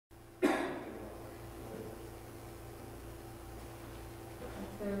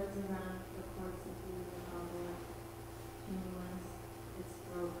curves around the courts of Heliogabalus, tuneless, its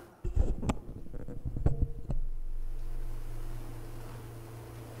throat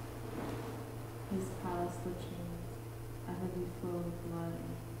his palace latrines, a heavy flow of blood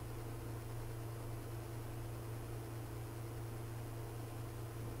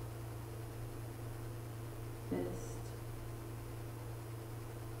and BESHT.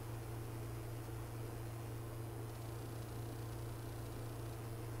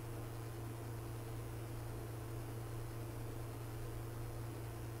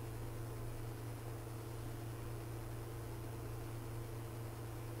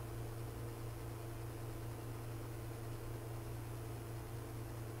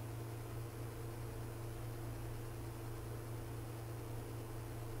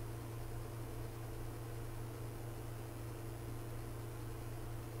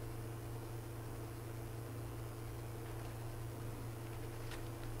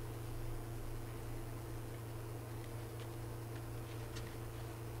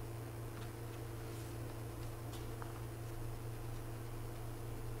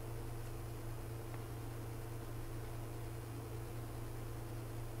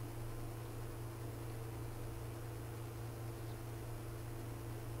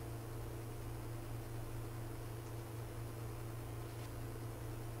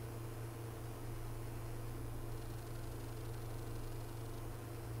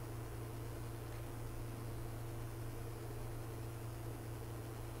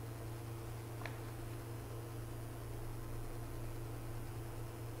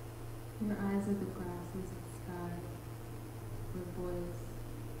 Your eyes are the grasses and sky, your voice.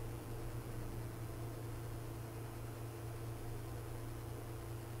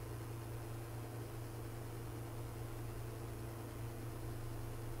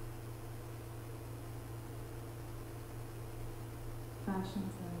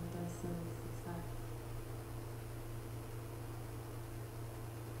 Fashions them and does so with success.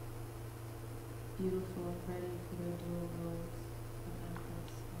 Beautiful and ready for their dual roles of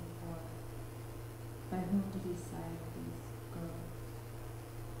empress and whore. By whom did he sire these girls?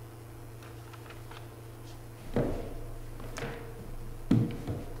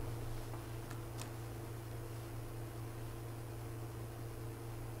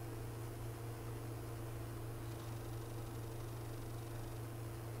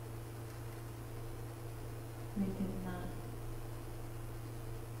 Make it not.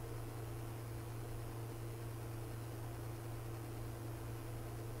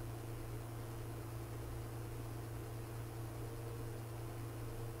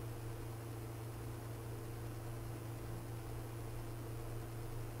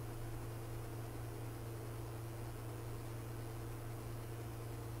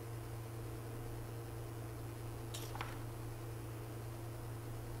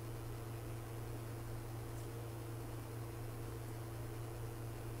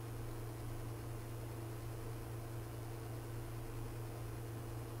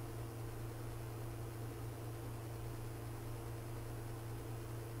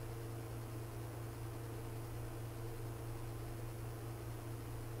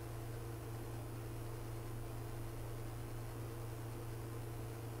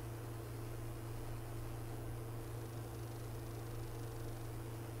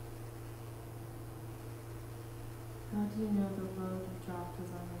 How do you know the load you dropped was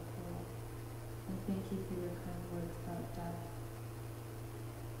on your pillow? And thank you for your kind words about death.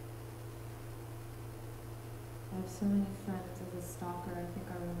 I have so many friends. As a stalker, I think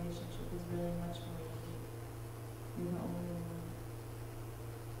our relationship is really much more unique. You're the only one.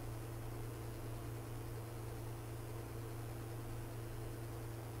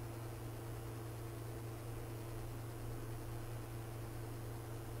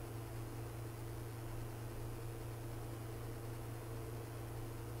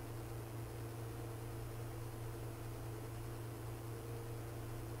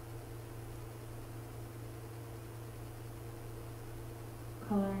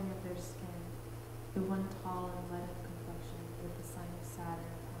 Coloring of their skin, the one tall and leaden complexion with the sign of Saturn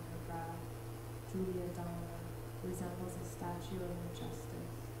upon her brow, Julia Holter, resembles a statue of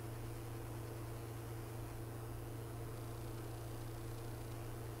injustice.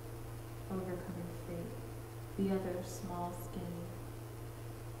 Overcoming fate, the other small, skinny,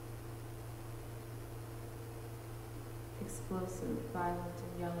 explosive, violent,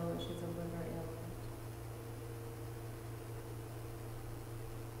 and yellowish as a liver ailment.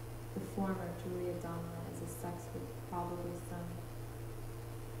 The former, Julia Holter, is a sex with probably some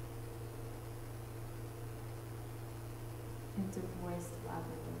hint of moist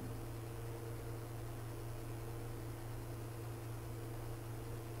lavender.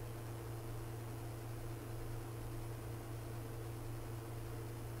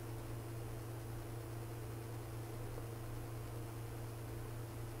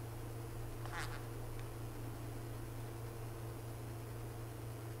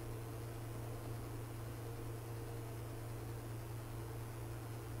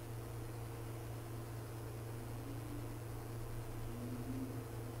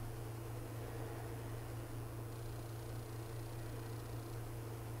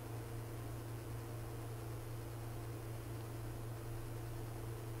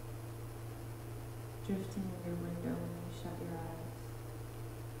 drifting in your window when you shut your eyes.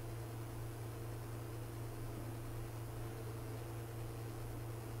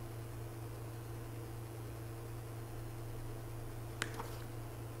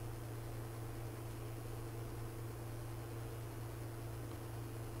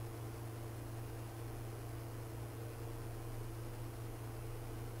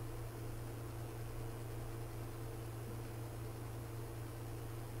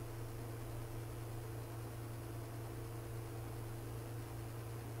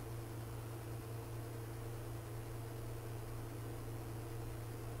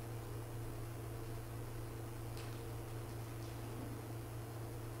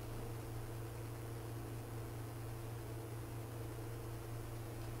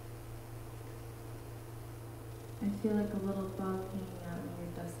 I feel like a little bug hanging out in your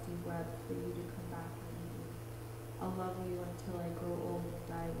dusty web for you to come back and eat me. I'll love you until I grow old and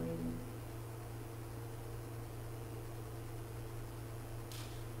die waiting.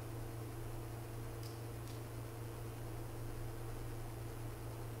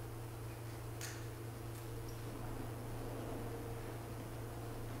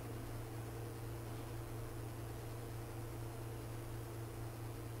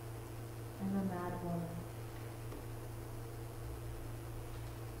 I'm a mad woman.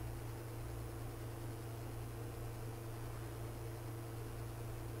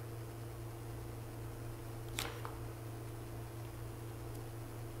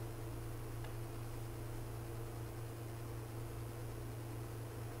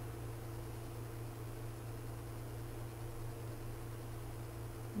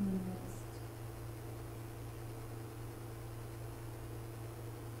 Next.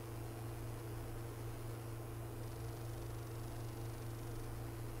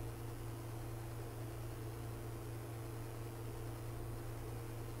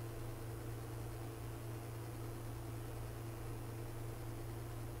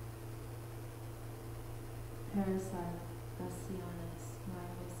 Parasite, Bassianus, who I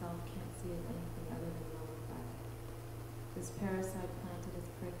myself can't see as anything other than mummified. This parasite planted its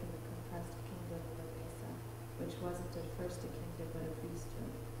prick in the compressed kingdom of the Mesa, which wasn't at first a kingdom but a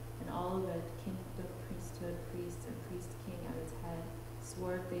priesthood, and all of it, kingdom, priesthood, priest, and priest-king at its head,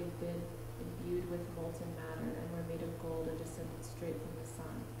 swore they'd been imbued with molten matter and were made of gold and descended straight from the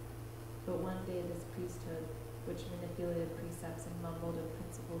sun. But one day this priesthood, which manipulated precepts and mumbled in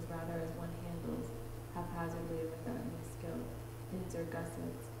principles rather as one handles, haphazardly and without any skill, pins or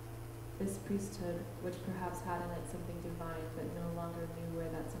gussets. This priesthood, which perhaps had in it something divine, but no longer knew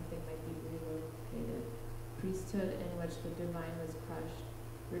where that something might be relocated, priesthood in which the divine was crushed,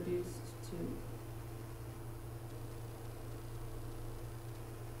 reduced to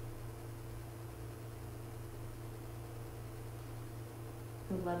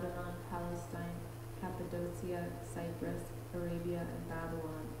the Lebanon, Palestine, Cappadocia, Cyprus, Arabia, and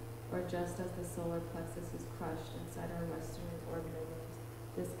Babylon, or just as the solar plexus is crushed inside our Western organisms,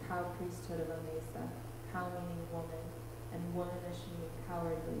 this cow priesthood of a Mesa, cow meaning woman, and womanish meaning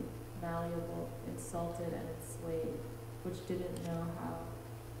cowardly, malleable, insulted, and enslaved, which didn't know how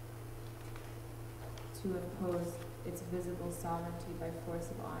to impose its visible sovereignty by force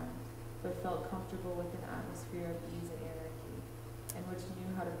of arms, but felt comfortable with an atmosphere of ease and anarchy, and which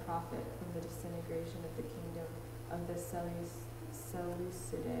knew how to profit from the disintegration of the kingdom of the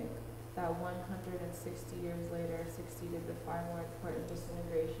Seleucidae, that 160 years later succeeded the far more important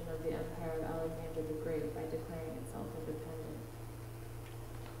disintegration of the empire of Alexander the Great by declaring itself independent.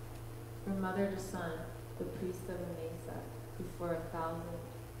 From mother to son, the priest of Emesa, who for 1,000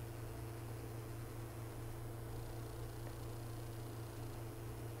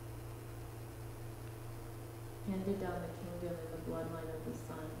 handed down the kingdom in the bloodline of the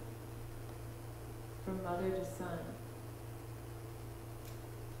sun. From mother to son,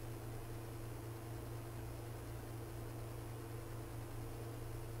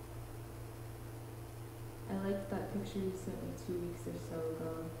 I liked that picture you sent me 2 weeks or so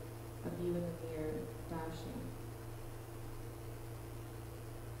ago of you in the mirror, dashing.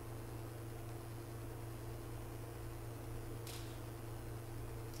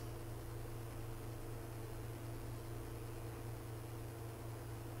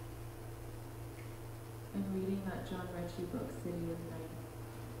 And reading that John Ritchie book, City of Night.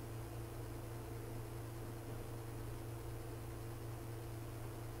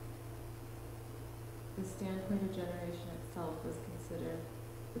 The standpoint of generation itself was considered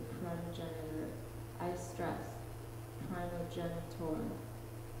the primogenitor. I stress, primogenitor.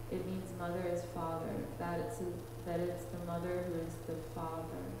 It means mother is father, that it's the mother who is the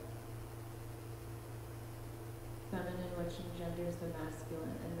father. feminine which engenders the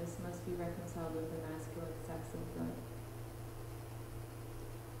masculine, and this must be reconciled with the masculine sex of blood.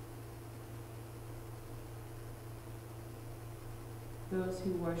 Those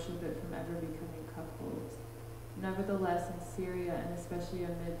who worship it from ever becoming cupholds. Nevertheless, in Syria, and especially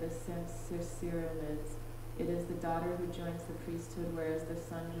amid the Syramids, it is the daughter who joins the priesthood, whereas the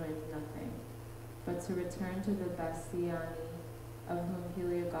son joins nothing. But to return to the Bassiani, of whom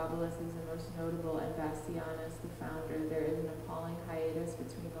Heliogabalus is the most notable, and Bassianus the founder, there is an appalling hiatus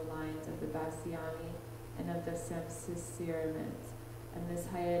between the lines of the Bassiani and of the Syramids, and this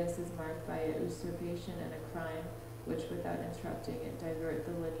hiatus is marked by a usurpation and a crime which, without interrupting it, divert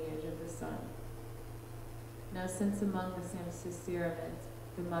the lineage of the son. Now, since among the Syramids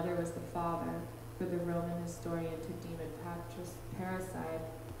the mother was the father, for the Roman historian to deem it parricide,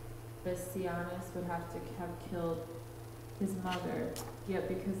 Bassianus would have to have killed his mother, yet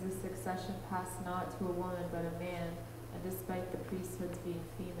because the succession passed not to a woman but a man, and despite the priesthoods being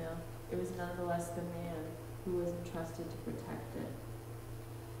female, it was nonetheless the man who was entrusted to protect it.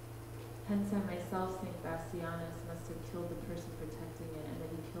 Hence I myself think Bassianus must have killed the person protecting it, and that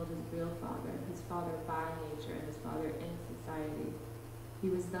he killed his real father, his father by nature, and his father in society. He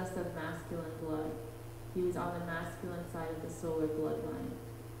was thus of masculine blood. He was on the masculine side of the solar bloodline.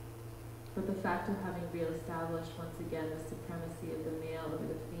 But the fact of having re-established once again the supremacy of the male over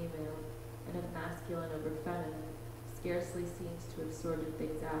the female, and of masculine over feminine, scarcely seems to have sorted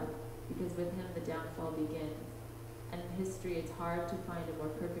things out, because with him the downfall begins. And in history it's hard to find a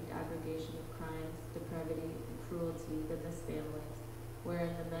more perfect aggregation of crimes, depravity, and cruelty than this family's,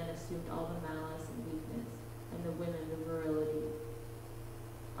 wherein the men assumed all the malice and weakness, and the women the virility.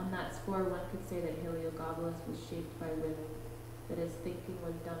 On that score one could say that Heliogabalus was shaped by women, that his thinking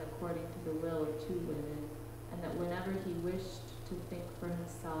was done according to the will of two women, and that whenever he wished to think for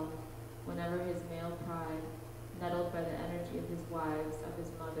himself, whenever his male pride, nettled by the energy of his wives, of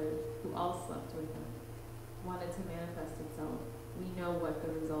his mothers, who all slept with him, wanted to manifest itself, we know what the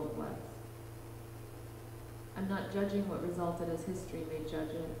result was. I'm not judging what resulted as history may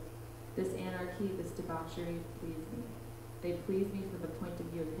judge it. This anarchy, this debauchery please me. They please me from the point of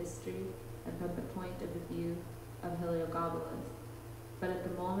view of history and from the point of the view of Heliogabalus. But at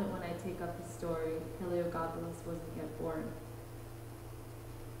the moment when I take up his story, Heliogabalus wasn't yet born.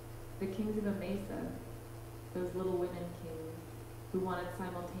 The kings of Emesa, those little women kings, who wanted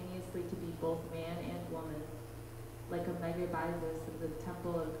simultaneously to be both man and woman, like a Megabyzus of the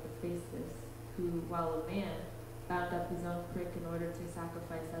temple of Ephesus, who, while a man, bound up his own prick in order to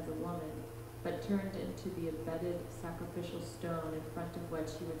sacrifice as a woman, but turned into the embedded sacrificial stone in front of which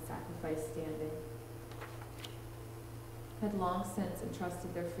he would sacrifice standing, had long since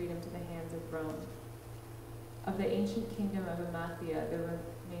entrusted their freedom to the hands of Rome. Of the ancient kingdom of Amathia, there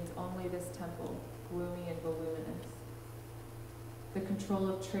remains only this temple, gloomy and voluminous. The control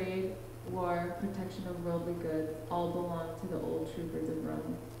of trade, war, protection of worldly goods, all belong to the old troopers of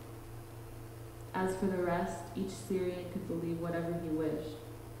Rome. As for the rest, each Syrian could believe whatever he wished,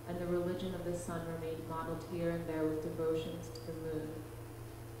 and the religion of the sun remained modeled here and there with devotions to the moon,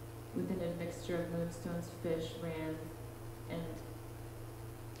 with an admixture of moonstones, fish, rams, and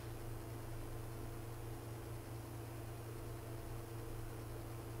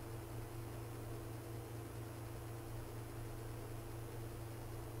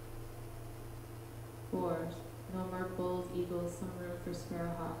boars. No more bulls, eagles, some room for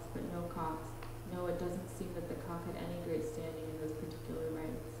sparrowhawks, but no cocks. No, it doesn't seem that the cock had any great standing in those particular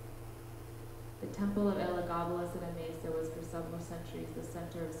rites. The temple of Heliogabalus at Emesa was for several centuries the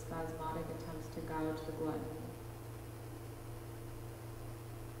center of spasmodic attempts to gouge the glutton.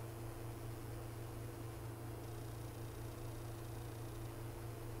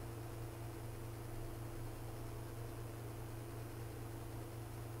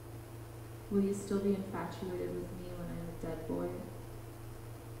 Will you still be infatuated with me when I am a dead boy?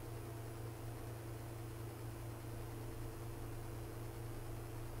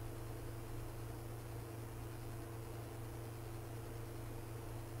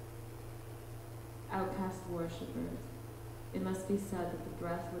 Outcast worshippers. It must be said that the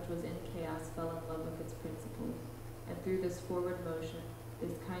breath which was in chaos fell in love with its principles, and through this forward motion,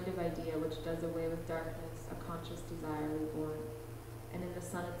 this kind of idea which does away with darkness, a conscious desire reborn. And in the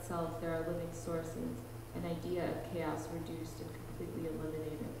sun itself there are living sources, an idea of chaos reduced and completely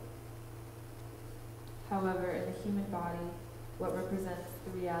eliminated. However, in the human body, what represents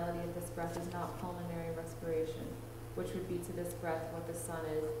the reality of this breath is not pulmonary respiration, which would be to this breath what the sun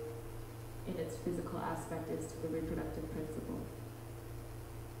is in its physical aspect is to the reproductive principle.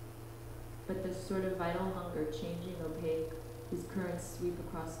 But this sort of vital hunger, changing, opaque, whose currents sweep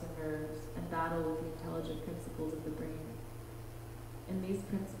across the nerves and battle with the intelligent principles of the brain. And these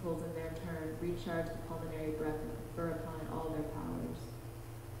principles, in their turn, recharge the pulmonary breath and confer upon it all their powers.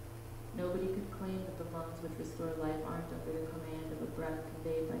 Nobody could claim that the lungs which restore life aren't under the command of a breath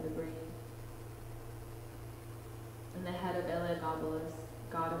conveyed by the brain. And the head of Heliogabalus,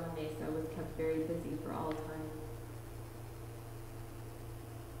 god of the Mesa, was kept very busy for all time.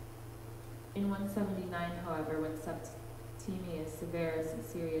 In 179, however, when Septimius Severus in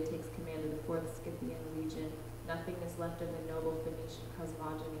Syria takes command of the 4th Scythian legion, nothing is left of the noble Phoenician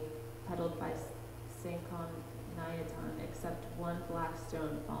cosmogony peddled by Sanchoniaton except one black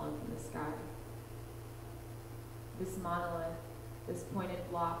stone fallen from the sky. This monolith, this pointed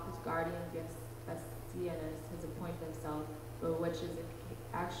block whose guardian Vespasianus has appointed himself, but which is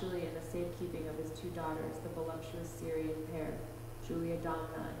actually in the safekeeping of his 2 daughters, the voluptuous Syrian pair, Julia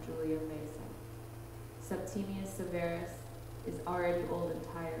Domna and Julia Mesa. Septimius Severus is already old and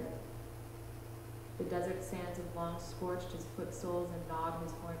tired. The desert sands have long scorched his foot soles and gnawed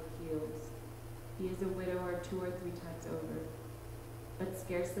his horny heels. He is a widower 2 or 3 times over. But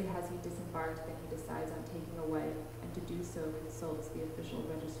scarcely has he disembarked than he decides on taking a wife, and to do so consults the official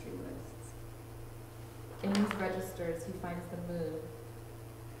registry lists. In these registers he finds the moon,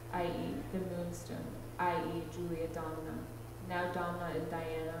 i.e. the moonstone, i.e. Julia Domna. Now Domna is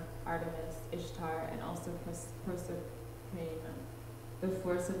Diana, Artemis, Ishtar, and also Proserpina, the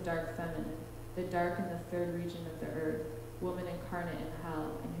force of dark feminine, the dark in the 3rd region of the earth, woman incarnate in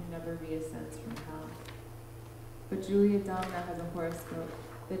hell, and who never reascends from hell. But Julia Domna has a horoscope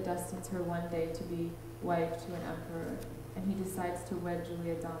that destines her one day to be wife to an emperor, and he decides to wed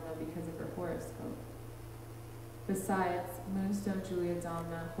Julia Domna because of her horoscope. Besides, Moonstone Julia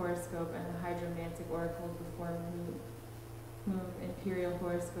Domna, horoscope, and the hydromantic oracles before whom imperial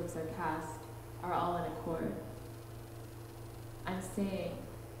horoscopes are cast, are all in accord. I'm saying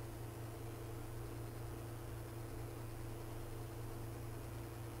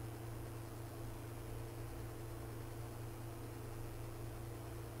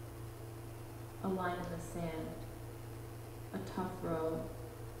a line in the sand, a tough road,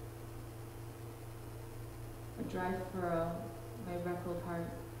 a dry furrow, my wrinkled heart,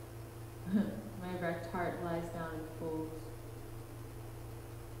 my wrecked heart lies down in folds.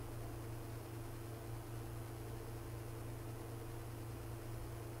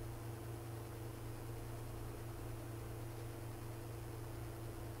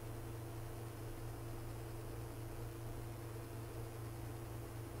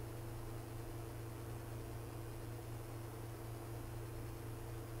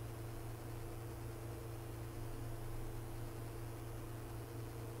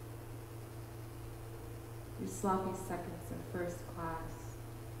 These sloppy seconds are first class.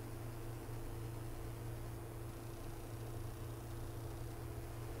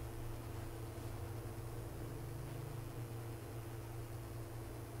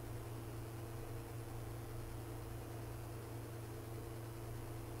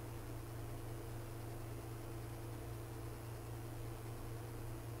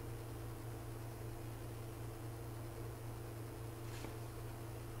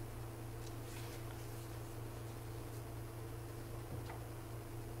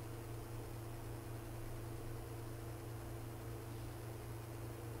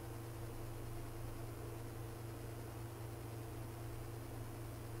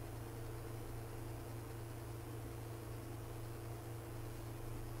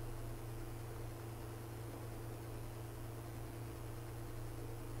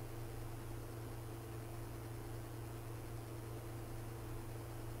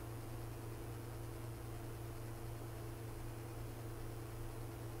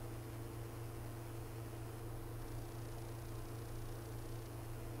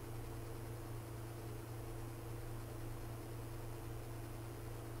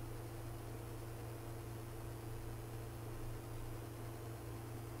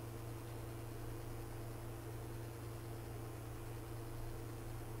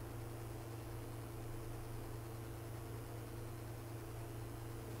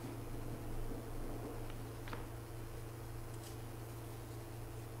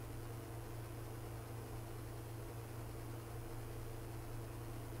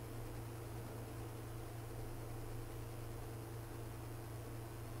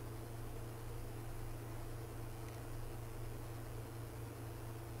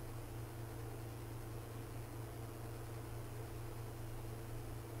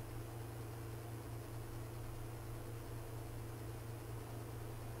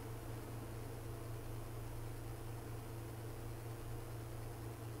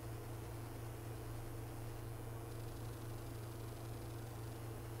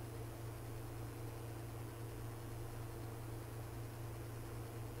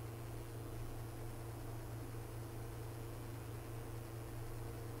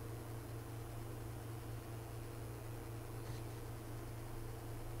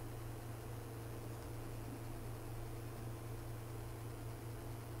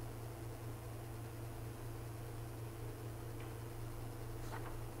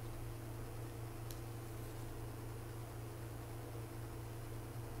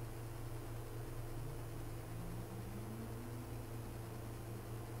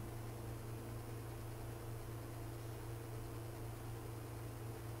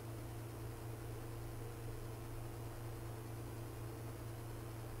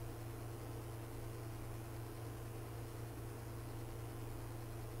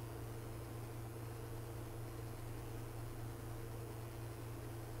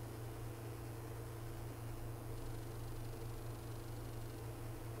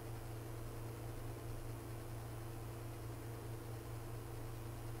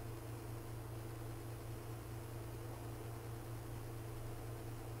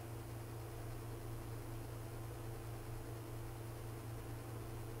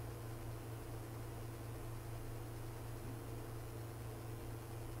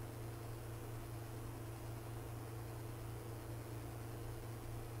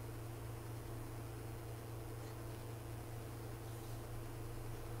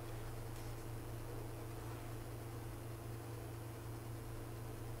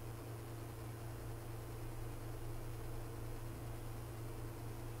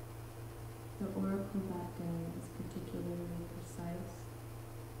 chronicle that day is particularly precise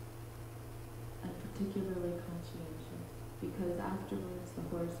and particularly conscientious, because afterwards the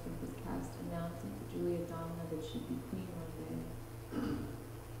horoscope was cast announcing to Julia Domna that she'd be queen one day.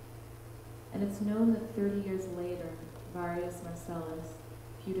 And it's known that 30 years later, Varius Marcellus,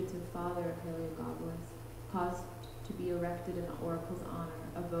 putative father of Heliogabalus, caused to be erected in the oracle's honor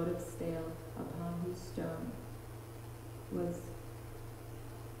a votive stele upon whose stone was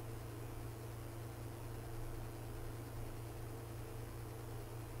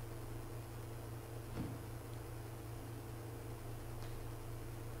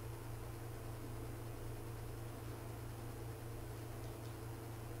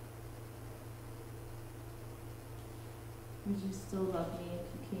Would you still love me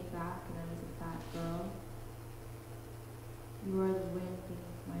if you came back and I was a fat girl? You are the wind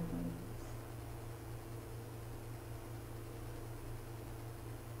beneath my wings.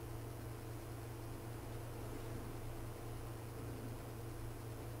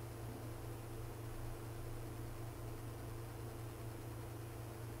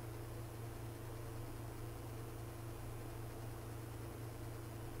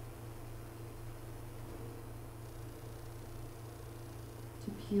 To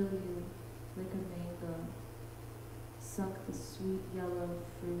peel you like a mango, suck the sweet yellow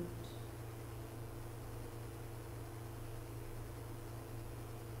fruit.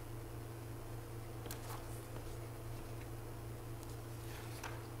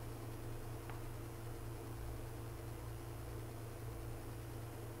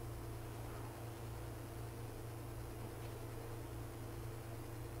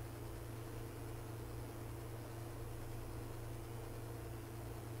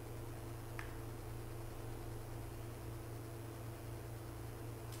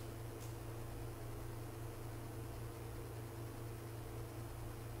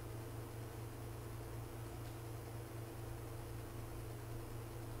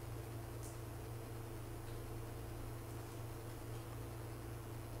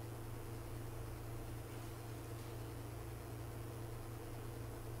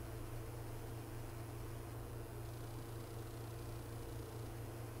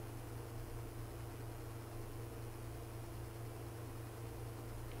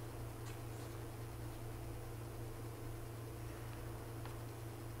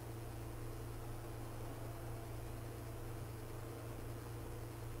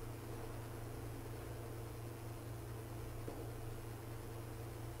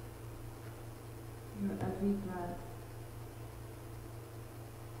 Your every breath,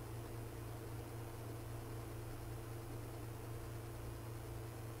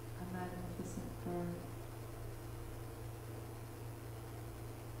 a magnificent bird.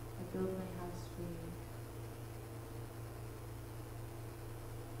 I build my house for you.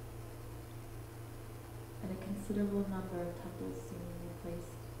 And a considerable number of temples seemingly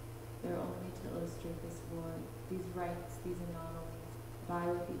placed there only to illustrate this war. These rites, these anomalies, vie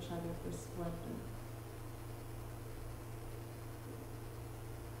with each other for splendor.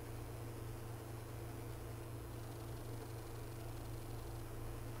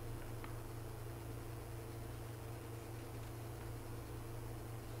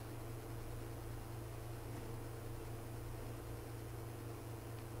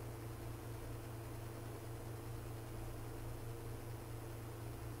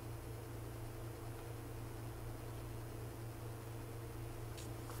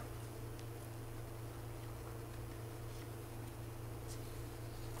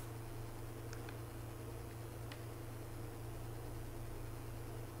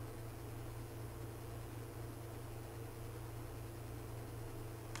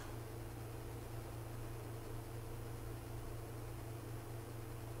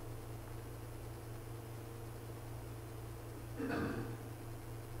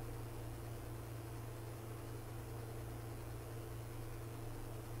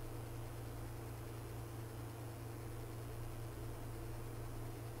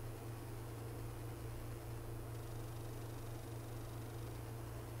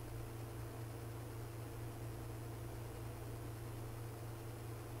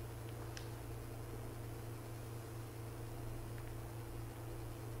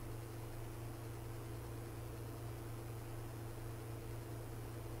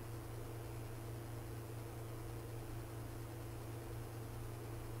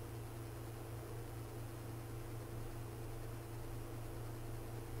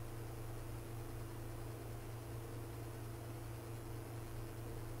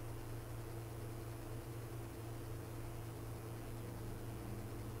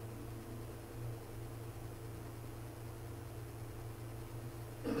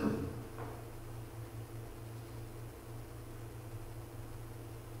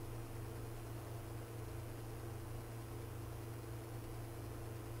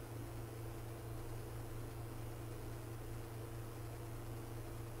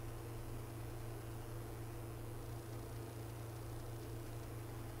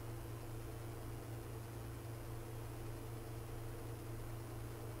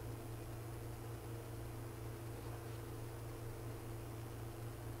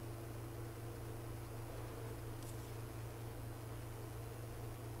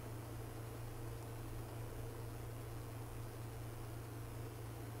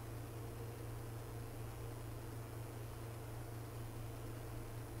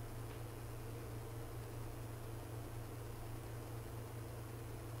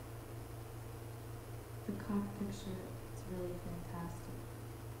 half picture is really fantastic.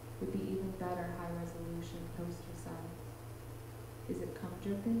 Would be even better high resolution poster size. Is it cum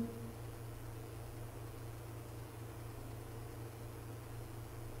dripping?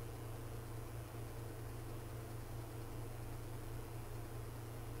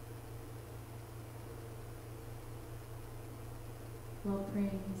 While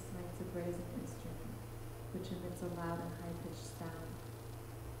praying, he smites a brazen instrument, which emits a loud and high-pitched sound.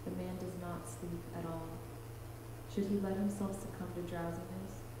 The man does not sleep at all. Should he let himself succumb to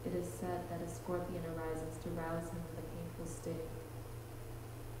drowsiness, it is said that a scorpion arises to rouse him with a painful sting.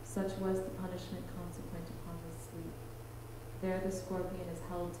 Such was the punishment consequent upon his sleep. There the scorpion is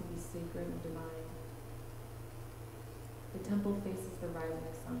held to be sacred and divine. The temple faces the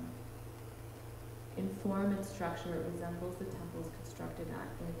rising sun. In form and structure, it resembles the temples constructed in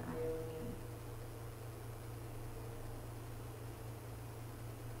Ionia.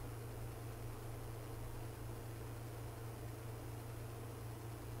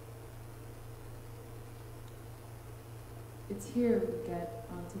 It's here we get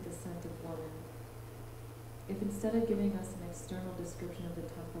onto the scent of woman. If instead of giving us an external description of the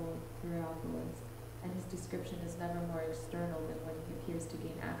temple, Heliogabalus, and his description is never more external than when he appears to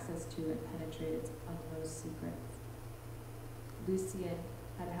gain access to and penetrate its utmost secrets. Lucian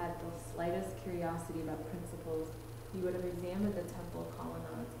had had the slightest curiosity about principles. He would have examined the temple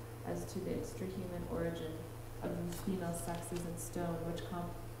colonnades as to the extrahuman origin of the female sexes in stone which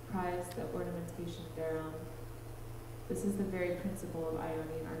comprise the ornamentation thereon. This is the very principle of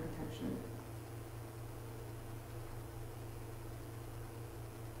Ionian architecture.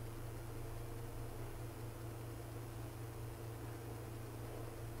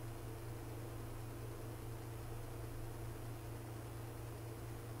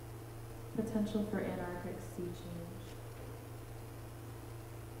 Potential for anarchic sea change.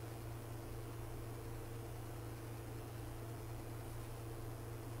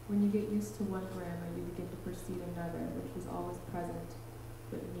 When you get used to one grammar, you begin to perceive another, which was always present,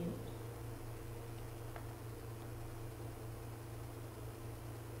 but mute.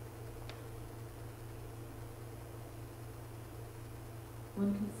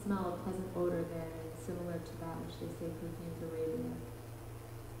 One can smell a pleasant odor therein, similar to that which they say perfumes Arabia.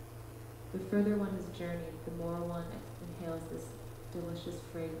 The further one has journeyed, the more one inhales this delicious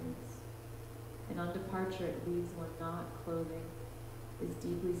fragrance. And on departure it leaves one not clothing, is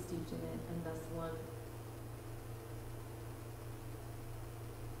deeply steeped in it, and thus one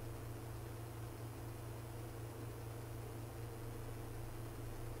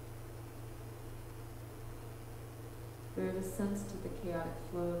there is a sense to the chaotic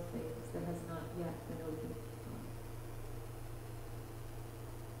flow of things that has not yet been opened.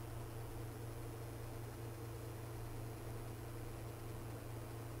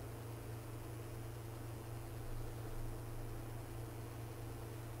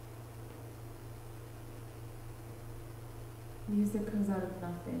 Music comes out of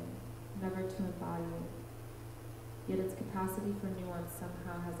nothing, never to embody it. Yet its capacity for nuance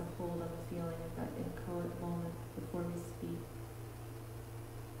somehow has a hold on the feeling of that inchoate moment before we speak.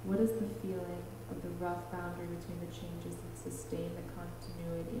 What is the feeling of the rough boundary between the changes that sustain the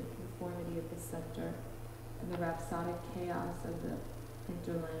continuity and conformity of the center and the rhapsodic chaos of the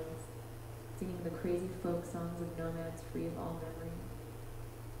hinterlands, singing the crazy folk songs of nomads free of all memory?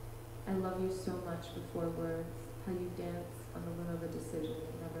 I love you so much before words, how you dance on the limb of a decision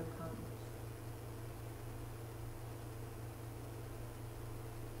that never comes.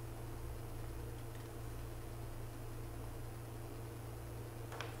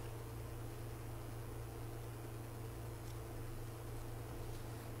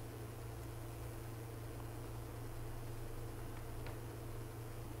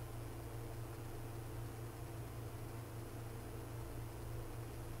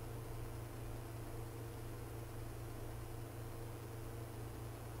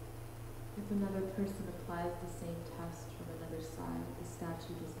 If another person applies the same test from another side, the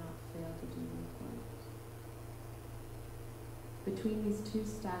statue does not fail to do likewise. Between these two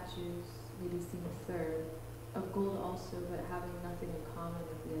statues may be seen a third, of gold also, but having nothing in common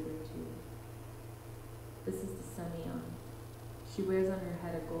with the other two. This is the Semyon. She wears on her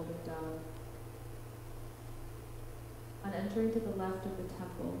head a golden dove. On entering to the left of the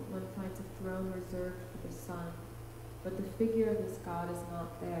temple, one finds a throne reserved for the sun, but the figure of this god is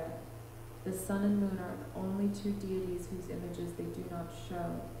not there. The sun and moon are only two deities whose images they do not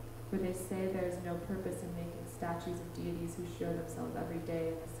show, for they say there is no purpose in making statues of deities who show themselves every day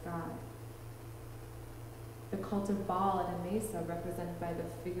in the sky. The cult of Baal at Emesa, represented by the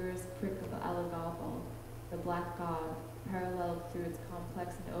vigorous prick of Heliogabalus, the black god, paralleled through its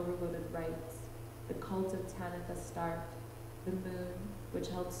complex and overloaded rites, the cult of Tanith Astarte, the moon, which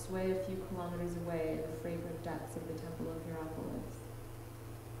held sway a few kilometers away in the fragrant depths of the temple of Heliogabalus.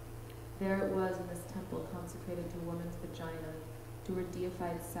 There it was in this temple consecrated to woman's vagina, to her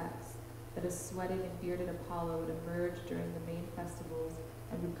deified sex, that a sweating and bearded Apollo would emerge during the main festivals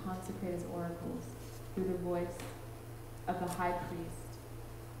and would consecrate his oracles through the voice of the high priest,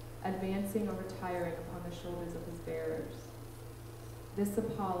 advancing or retiring upon the shoulders of his bearers. This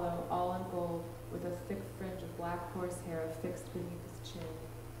Apollo, all in gold, with a thick fringe of black horsehair affixed beneath his chin,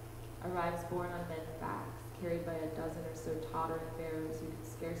 arrives borne on men's backs, carried by a dozen or so tottering bearers who could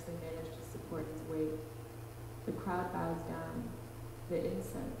scarcely manage to support his weight. The crowd bows down. The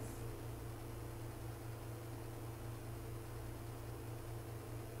incense,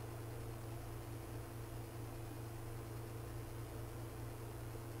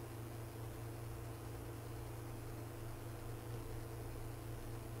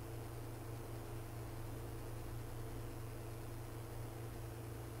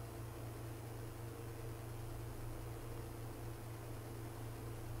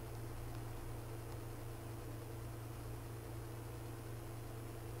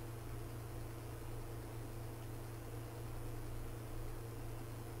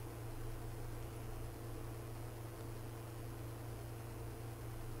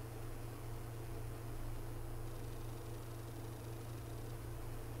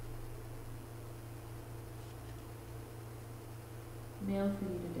 mail for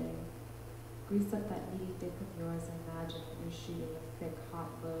you today. Grease up that meaty dick of yours and imagine that you're shooting a thick, hot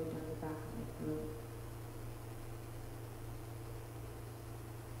load down the back of my throat.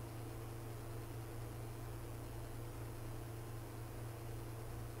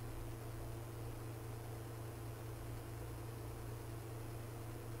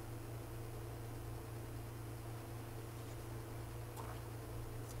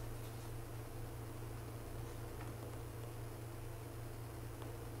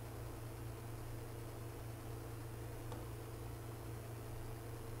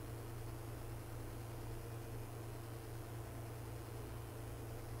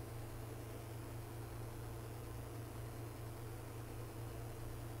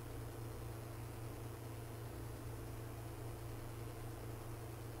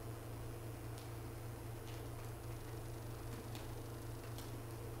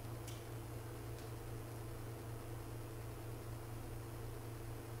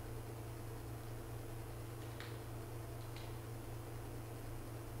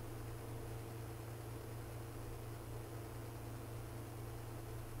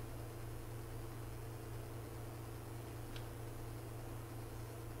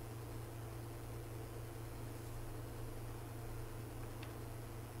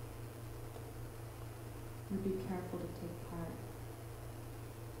 Would be careful to take part.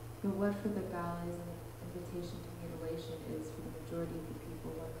 But what for the galleys and the invitation to mutilation is for the majority of the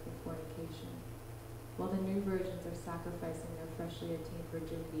people one for fornication, while the new virgins are sacrificing their freshly attained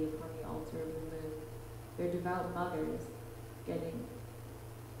virginity upon the altar of the moon, their devout mothers getting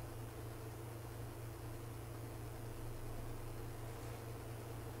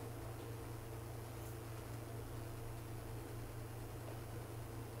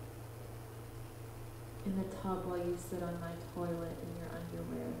in the tub while you sit on my toilet in your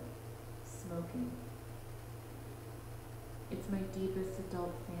underwear, smoking. It's my deepest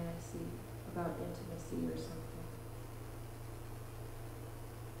adult fantasy about intimacy or something.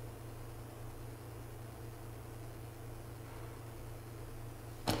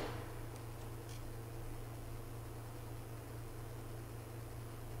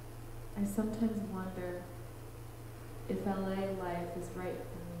 I sometimes wonder if LA life is right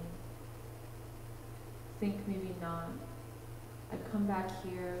for me. Think maybe not. I'd come back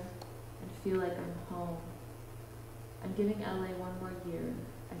here and feel like I'm home. I'm giving LA one more year.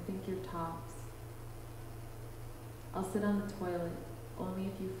 I think you're tops. I'll sit on the toilet, only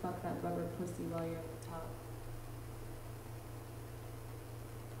if you fuck that rubber pussy while you're in the tub.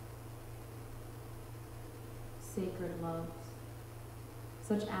 Sacred loves.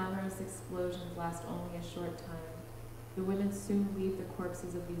 Such amorous explosions last only a short time. The women soon leave the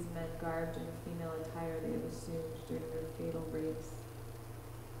corpses of these men garbed in the female attire they have assumed during their fatal rapes.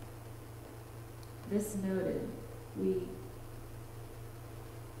 This noted, we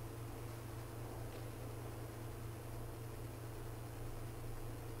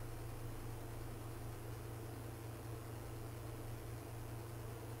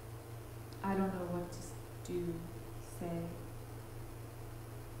I don't know what to do, say.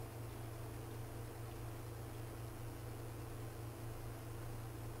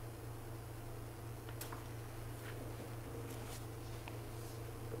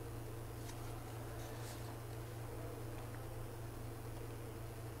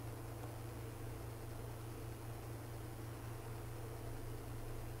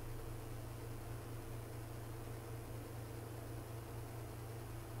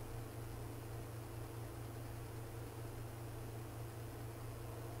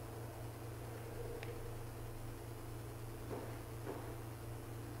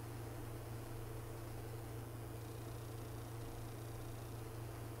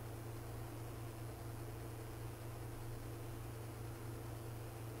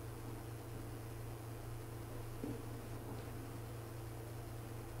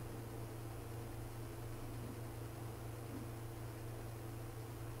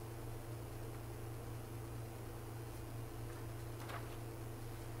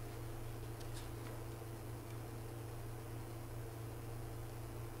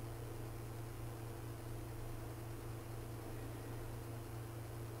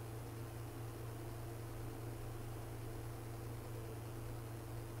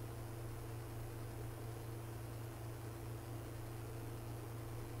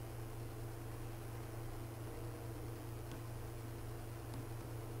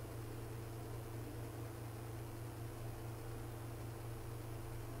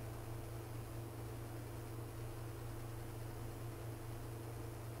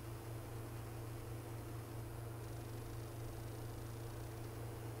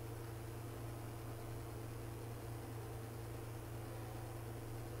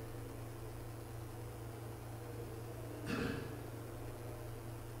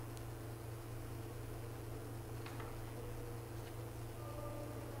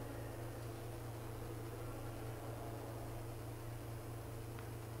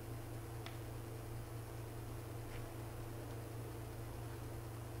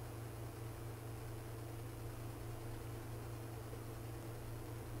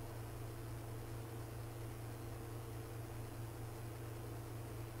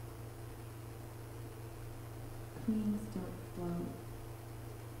 queens don't float,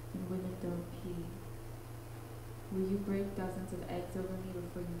 and women don't pee. Will you break dozens of eggs over me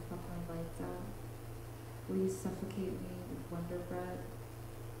before you fuck my lights out? Will you suffocate me with Wonder Bread?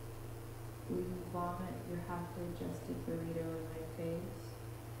 Will you vomit your half-digested burrito in my face?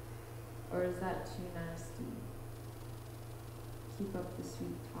 Or is that too nasty? Keep up the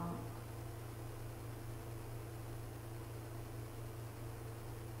sweet talk.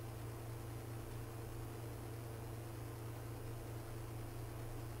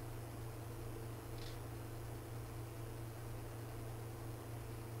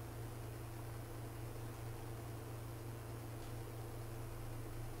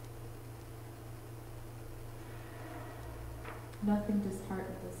 Nothing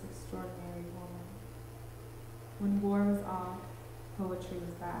disheartened this extraordinary woman. When war was off, poetry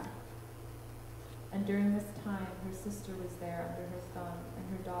was back. And during this time, her sister was there under her thumb,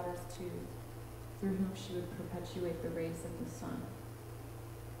 and her daughters too, through whom she would perpetuate the race of the sun.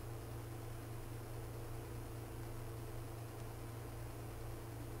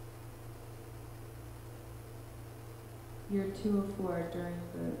 Year 204 during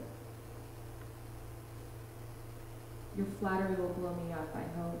the Your flattery will blow me up, I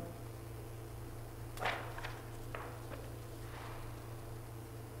hope.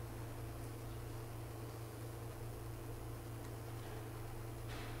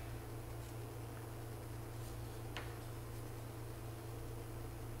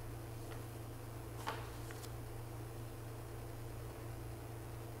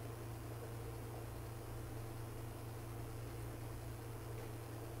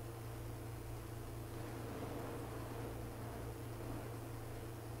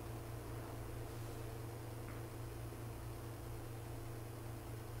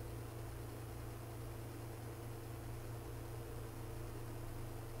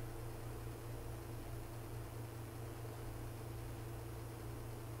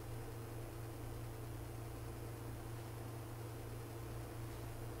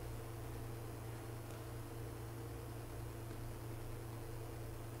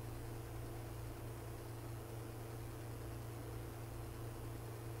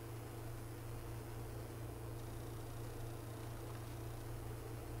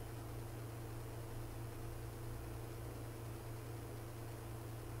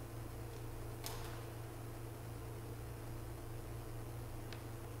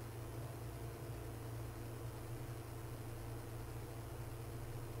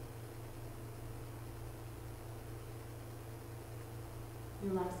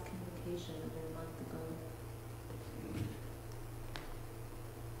 Your last communication of a month ago.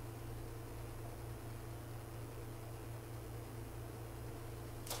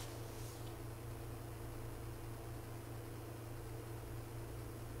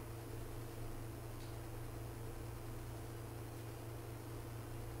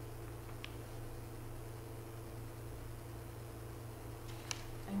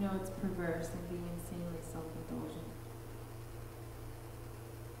 I know it's perverse and being insanely self-indulgent.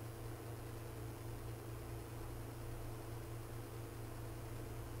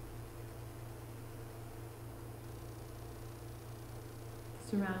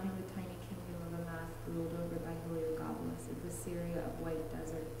 Surrounding the tiny kingdom of a mass ruled over by Heliogabalus is the Syria of white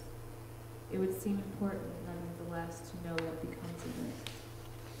deserts. It would seem important, nevertheless, to know what becomes of it.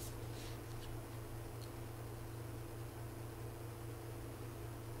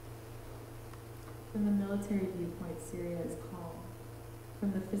 From the military viewpoint, Syria is calm.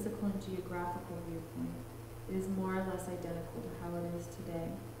 From the physical and geographical viewpoint, it is more or less identical to how it is today.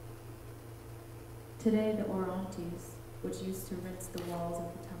 Today, the Orontes, which used to rinse the walls of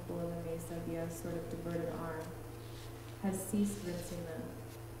the temple of the Mesa via a sort of diverted arm, has ceased rinsing them.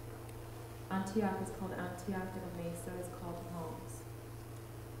 Antioch is called Antioch and the Mesa is called Homs.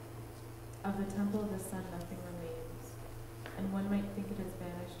 Of the temple of the sun nothing remains, and one might think it has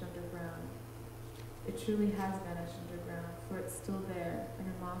vanished underground. It truly has vanished underground, for it's still there, and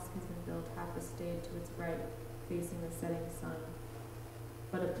a mosque has been built half a stade to its right, facing the setting sun.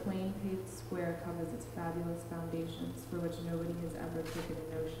 But a plain paved square covers its fabulous foundations, for which nobody has ever taken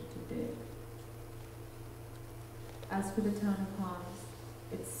a notion to dig. As for the town of Homs,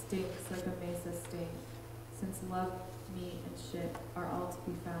 it stinks like a mesa stinks, since love, meat, and shit are all to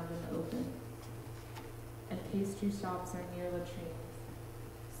be found in the open. And pastry shops are near latrines,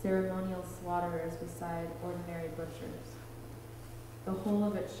 ceremonial slaughterers beside ordinary butchers. The whole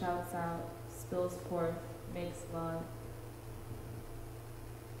of it shouts out, spills forth, makes love,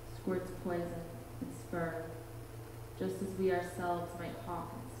 squirts poison and sperm, just as we ourselves might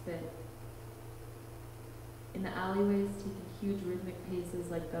hawk and spit. In the alleyways, taking huge rhythmic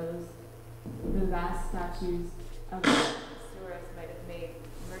paces like those, the vast statues of sewers might have made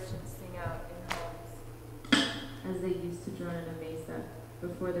merchants sing out in homes, as they used to drone in a mesa,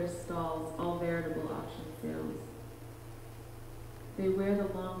 before their stalls, all veritable auction sales. They wear the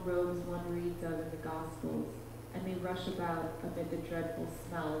long robes one reads of in the Gospels, and they rush about amid the dreadful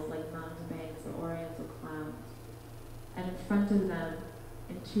smells like mountebanks or oriental clowns. And in front of them,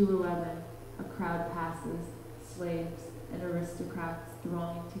 in 211, a crowd passes, slaves and aristocrats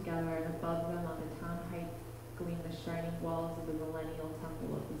thronging together, and above them on the town heights gleam the shining walls of the millennial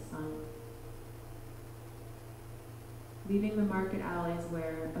temple of the sun. Leaving the market alleys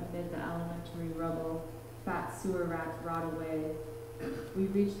where, amid the elementary rubble, fat sewer rats rot away, we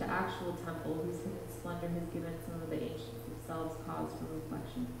reach the actual temple whose hidden splendor has given some of the ancients themselves cause for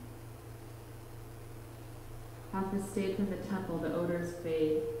reflection. Half escape from the temple, the odors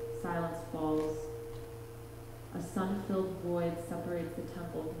fade, silence falls. A sun-filled void separates the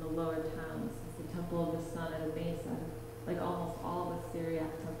temple from the lower towns, as the temple of the sun at a mesa, like almost all the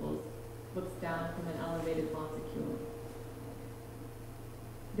Syriac temples, looks down from an elevated monticule.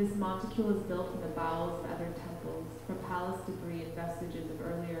 This monticule is built in the bowels of other temples, from palace debris and vestiges of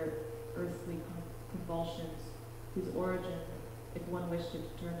earlier earthly convulsions, whose origin, if one wished to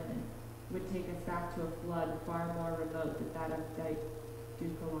determine it, would take us back to a flood far more remote than that of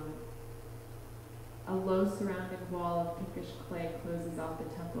Dukalan. A low surrounding wall of pinkish clay closes off the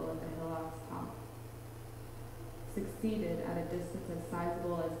temple at the hillock's top. Succeeded at a distance as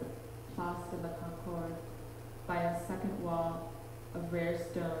sizable as the Place de la Concorde by a second wall of rare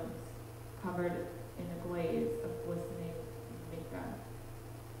stones covered in a glaze of glistening mica.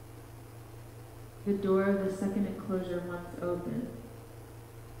 The door of the second enclosure once open,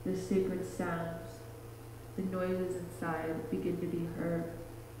 the sacred sounds, the noises inside begin to be heard,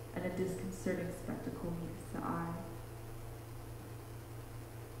 and a disconcerting spectacle meets the eye.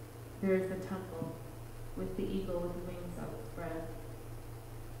 There is the temple, with the eagle with wings outspread,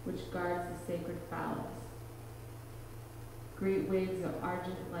 which guards the sacred phallus. Great waves of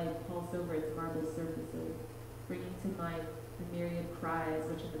argent light pulse over its marble surfaces, bringing to mind the myriad cries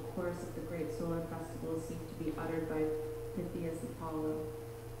which in the course of the great solar festival seem to be uttered by Pythias Apollo.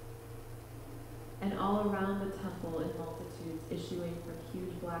 And all around the temple, in multitudes issuing from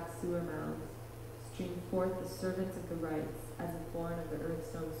huge black sewer mouths, stream forth the servants of the rites, as if born of the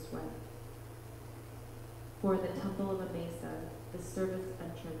earth's own sweat. For in the temple of a mesa, the service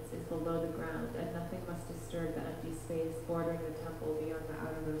entrance is below the ground, and nothing must disturb the empty space bordering the temple beyond the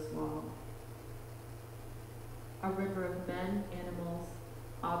outermost wall. A river of men, animals,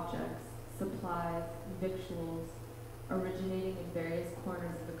 objects, supplies, victuals, originating in various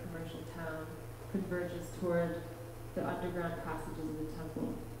corners of the commercial town, converges toward the underground passages of the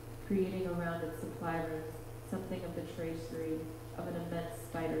temple, creating around its supply rooms something of the tracery of an immense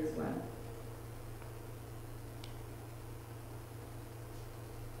spider's web.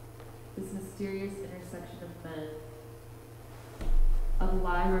 This mysterious intersection of men, of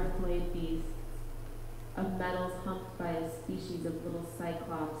live or flayed beasts, of metals humped by a species of little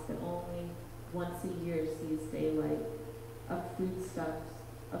cyclops that only once a year sees daylight, of foodstuffs,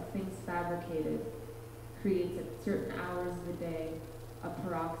 of things fabricated, creates at certain hours of the day a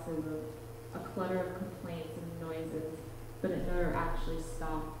paroxysm, a clutter of complaints and noises, but it never actually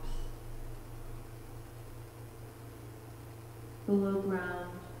stops. Below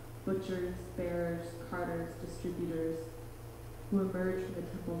ground, butchers, bearers, carters, distributors, who emerge from the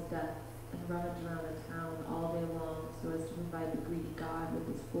temple's depths and rummage around the town all day long so as to provide the greedy god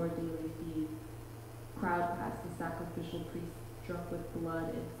with his 4 daily feed, crowd past the sacrificial priests drunk with blood,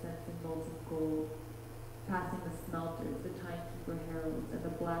 incense, and molten gold, passing the smelters, the timekeeper heralds, and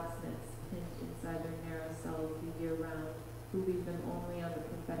the blacksmiths pinned inside their narrow cells the year round, who leave them only on the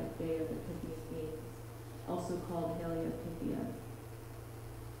prophetic day of the Pythian beings, also called Heliogabalus.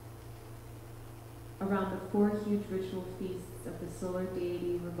 Around the 4 huge ritual feasts of the solar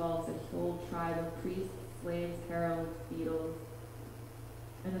deity revolves a whole tribe of priests, slaves, heralds, beadles.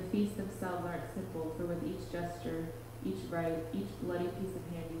 And the feasts themselves aren't simple, for with each gesture, each rite, each bloody piece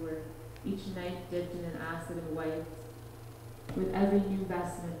of handiwork, each knife dipped in an acid and wiped, with every new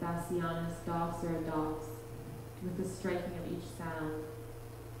vestment Bassianus doffs or adopts, with the striking of each sound,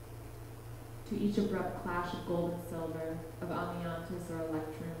 to each abrupt clash of gold and silver, of amiantus or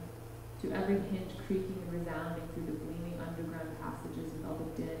electrum, to every hinge creaking and resounding through the gleaming underground passages with all the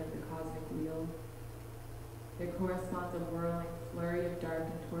din of the cosmic wheel, there corresponds a whirling flurry of dark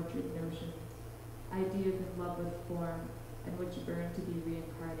and tortured notions, ideas in love with form, and which burn to be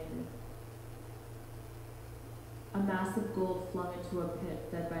reincarnated. A mass of gold flung into a pit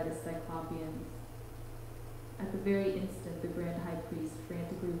fed by the Cyclopeans, At the very instant, the grand high priest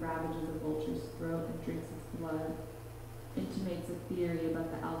frantically ravages a vulture's throat and drinks its blood, intimates a theory about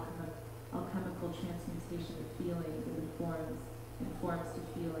the alchemical transmutation of feelings and informs to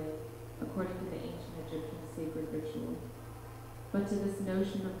feeling, according to the ancient Egyptian sacred ritual. But to this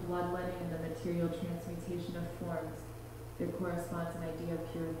notion of bloodletting and the material transmutation of forms, there corresponds an idea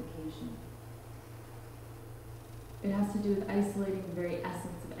of purification. It has to do with isolating the very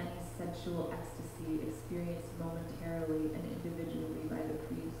essence of any sensual ecstasy experienced momentarily and individually by the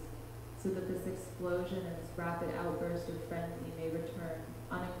priest, so that this explosion and this rapid outburst of frenzy may return,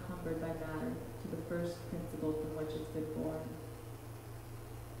 unencumbered by matter, to the first principle from which it's been born.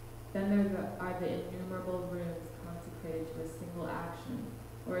 Then there are the innumerable rooms consecrated to a single action,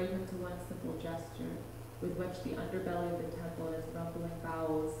 or even to one simple gesture, with which the underbelly of the temple and its rumbling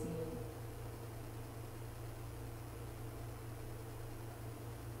bowel is seen.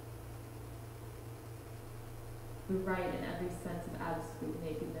 The right in every sense of absolute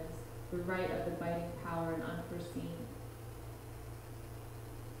nakedness, the right of the biting power and unforeseen.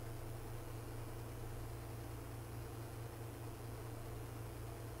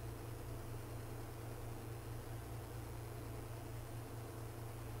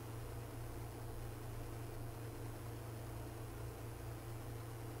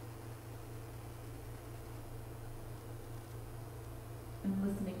 I'm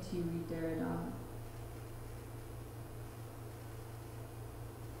listening to you read Derrida.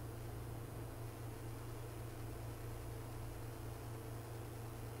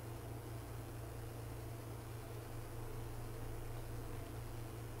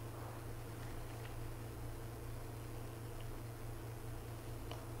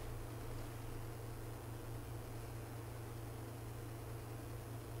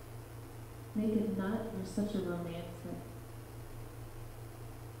 Naked nut, you're such a romantic.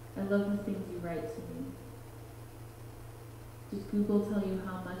 I love the things you write to me. Did Google tell you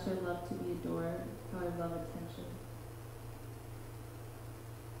how much I love to be adored, how I love attention?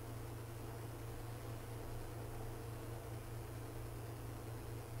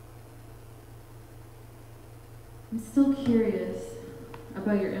 I'm still curious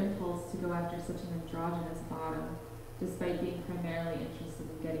about your impulse to go after such an androgynous bottom, despite being primarily interested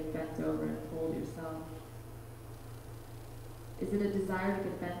in getting bent over and pulled yourself. Is it a desire to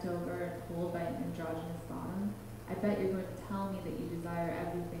get bent over and pulled by an androgynous bottom? I bet you're going to tell me that you desire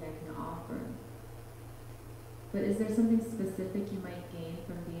everything I can offer. But is there something specific you might gain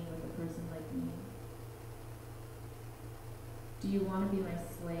from being with a person like me? Do you want to be my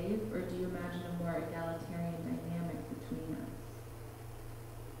slave, or do you imagine a more egalitarian dynamic between us?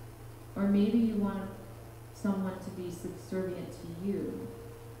 Or maybe you want someone to be subservient to you.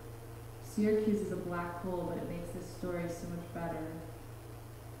 Syracuse is a black hole, but it makes this story so much better.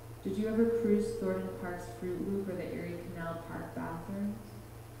 Did you ever cruise Thornton Park's Fruit Loop or the Erie Canal Park bathrooms?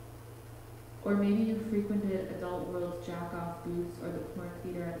 Or maybe you frequented Adult World's Jack-Off Booths or the Porn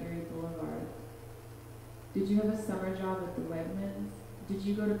Theater on Erie Boulevard. Did you have a summer job at the Wegmans? Did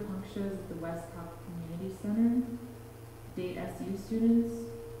you go to punk shows at the Westcott Community Center? Date SU students?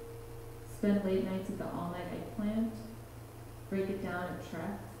 Spend late nights at the all-night eggplant? Break it down at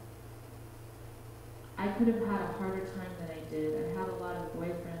Trex? I could have had a harder time than I did. I had a lot of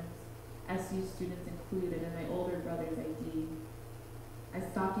boyfriends, SU students included, and my older brother's ID. I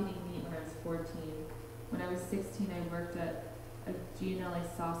stopped eating meat when I was 14. When I was 16, I worked at a Gianelli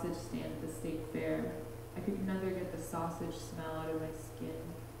sausage stand at the state fair. I could never get the sausage smell out of my skin.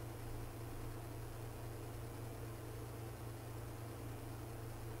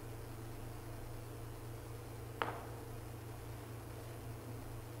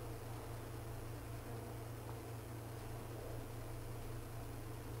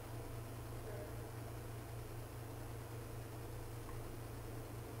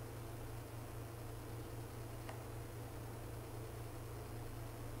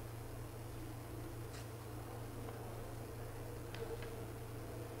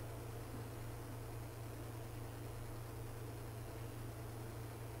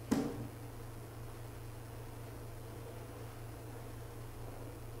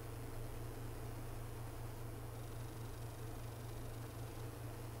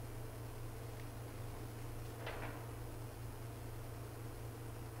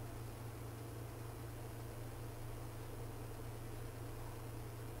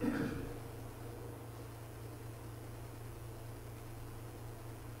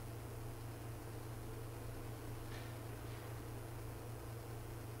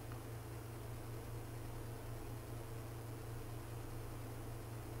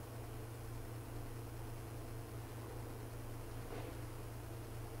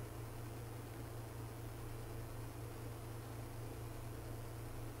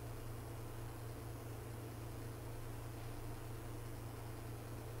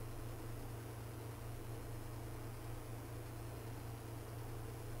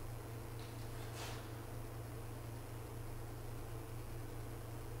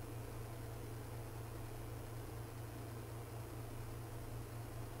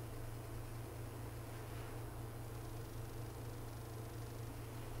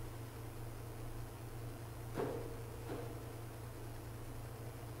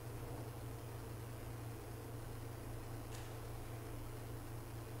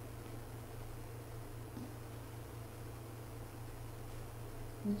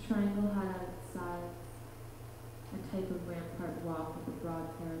 The triangle had at its sides a type of rampart walk with a broad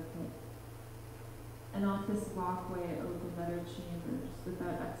parapet. And off this walkway opened other chambers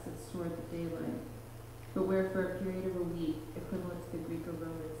without exits toward the daylight, but where for a period of a week, equivalent to the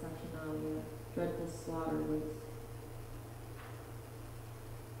Greco-Roman Saturnalia, dreadful slaughter was.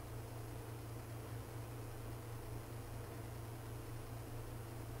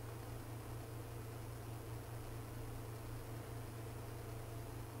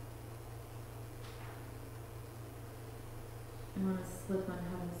 I want to slip on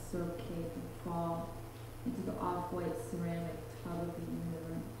heaven's soap cake and fall into the off-white ceramic tub of the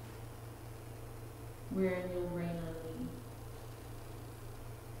universe, wherein you'll rain on me.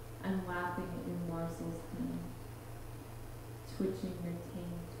 I'm lapping at your morsels, honey, twitching your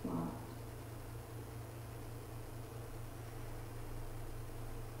tame twat.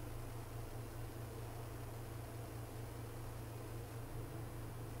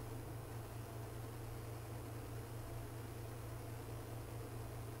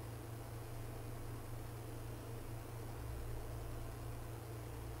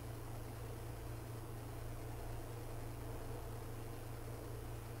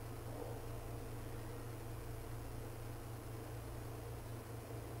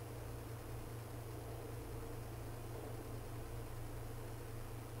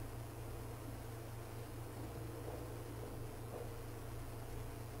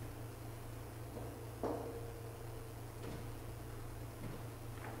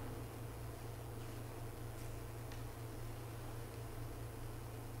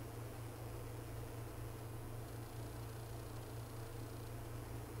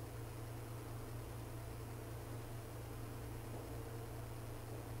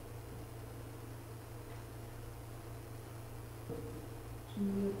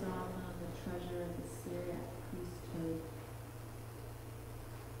 Julia Holter, the treasure of the Syriac priesthood.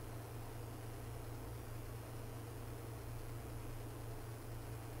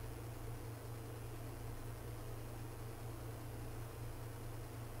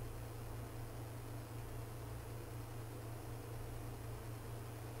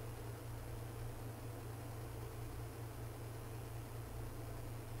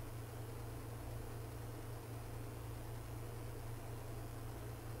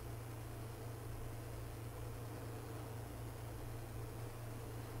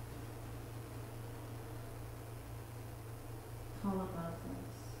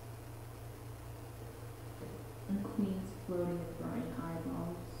 Calamatos, and queens floating in brine